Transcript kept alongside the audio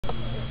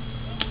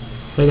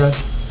Hey guys,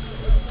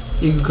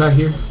 Eagle Guy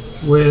here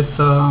with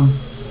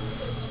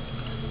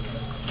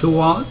two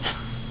wallets.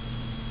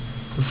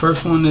 The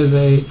first one is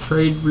a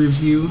trade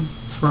review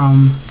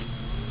from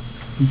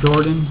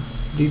Jordan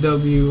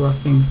DW,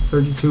 I think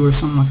 32 or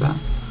something like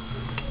that.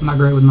 I'm not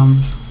great with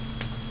numbers.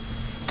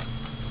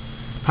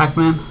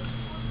 Pac-Man,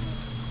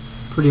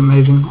 pretty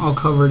amazing, all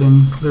covered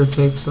in clear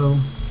tape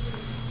so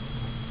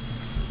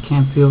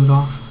can't peel it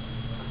off.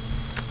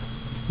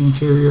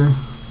 Interior,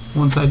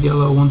 one side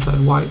yellow, one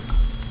side white.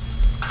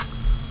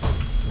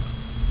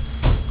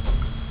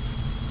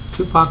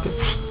 Two pockets,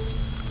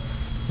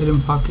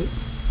 hidden pocket,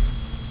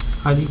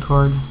 ID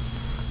card,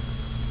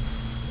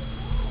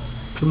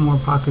 two more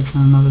pockets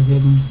and another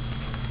hidden,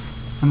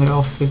 and they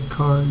all fit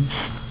cards.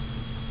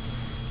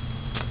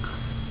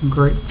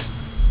 Great.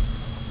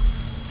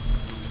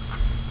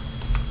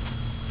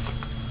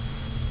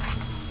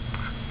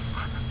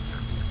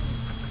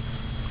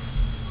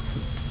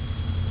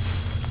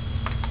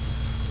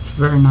 It's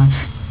very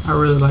nice. I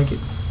really like it.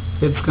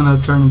 It's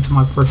gonna turn into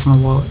my personal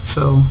wallet,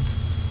 so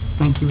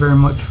thank you very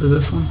much for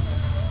this one.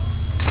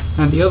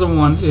 And the other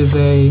one is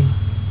a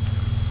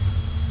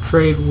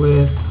trade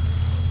with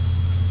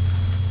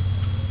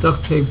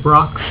Duct Tape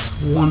Rocks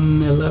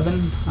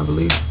 111, I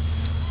believe.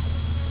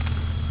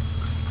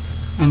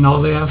 And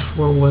all they asked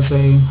for was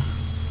a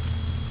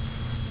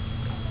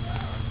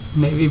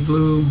navy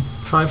blue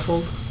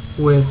trifold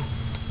with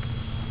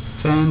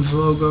Fans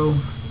logo,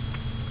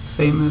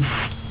 Famous,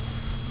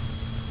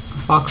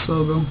 Fox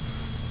logo.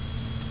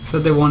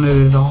 Said they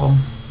wanted it all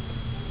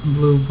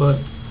blue, but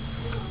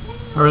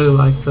I really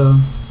like the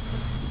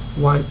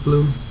white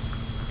blue.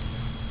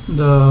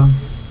 The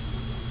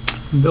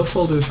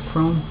billfold is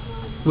chrome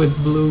with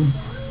blue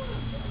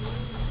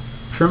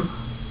trim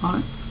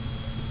on it,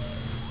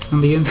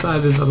 and the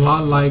inside is a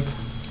lot like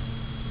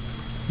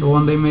the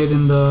one they made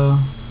in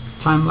the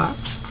time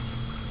lapse.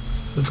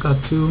 So it's got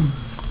two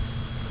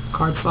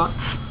card slots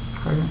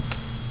right here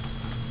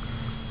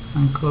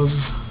and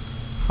closes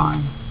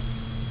fine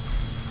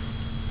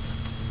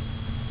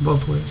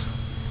both ways.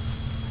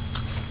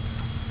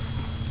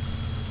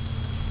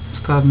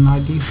 It's got an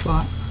ID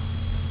slot.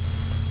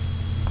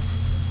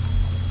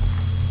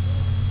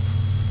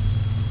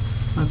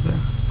 Right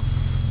there.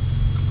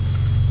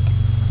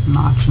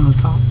 Notch in the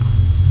top.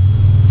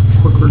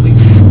 Quick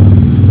release.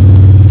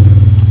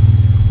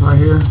 Right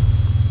here.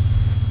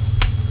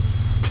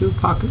 Two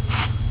pockets.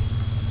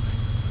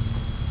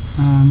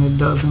 And it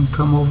doesn't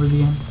come over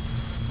the end.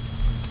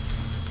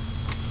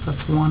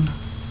 That's one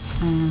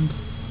and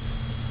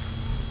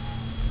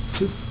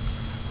two.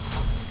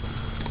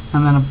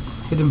 And then a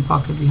hidden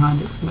pocket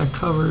behind it that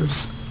covers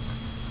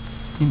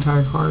the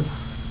entire card.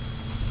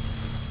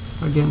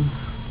 Again,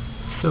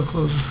 still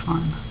closes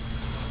fine.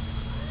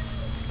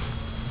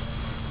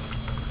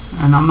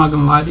 And I'm not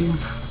gonna lie to you,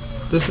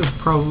 this is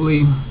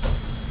probably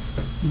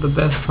the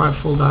best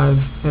trifold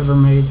I've ever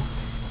made.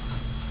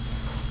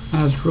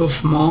 And it's real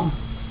small,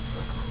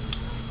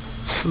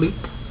 sleek.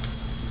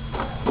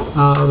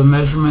 The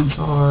measurements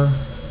are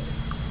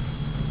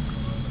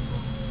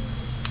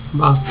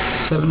about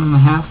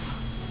 7.5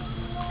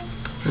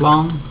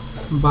 long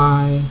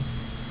by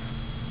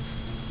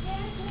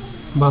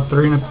about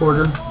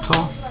 3.25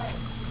 tall.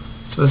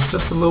 So it's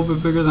just a little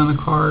bit bigger than a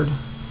card.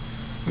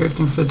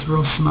 Everything fits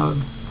real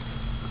snug.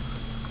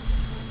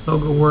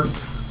 Logo work.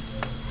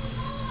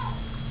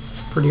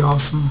 It's pretty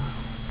awesome.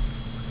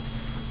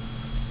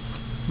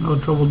 No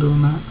trouble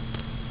doing that.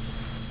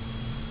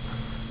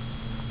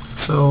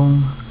 So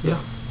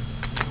yeah,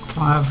 that's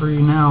all I have for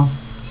you now.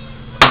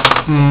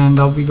 And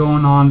I'll be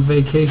going on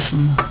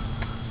vacation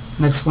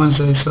next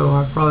Wednesday, so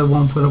I probably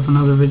won't put up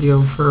another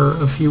video for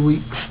a few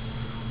weeks.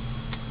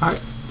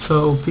 Alright,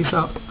 so peace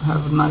out.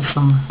 Have a nice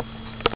summer.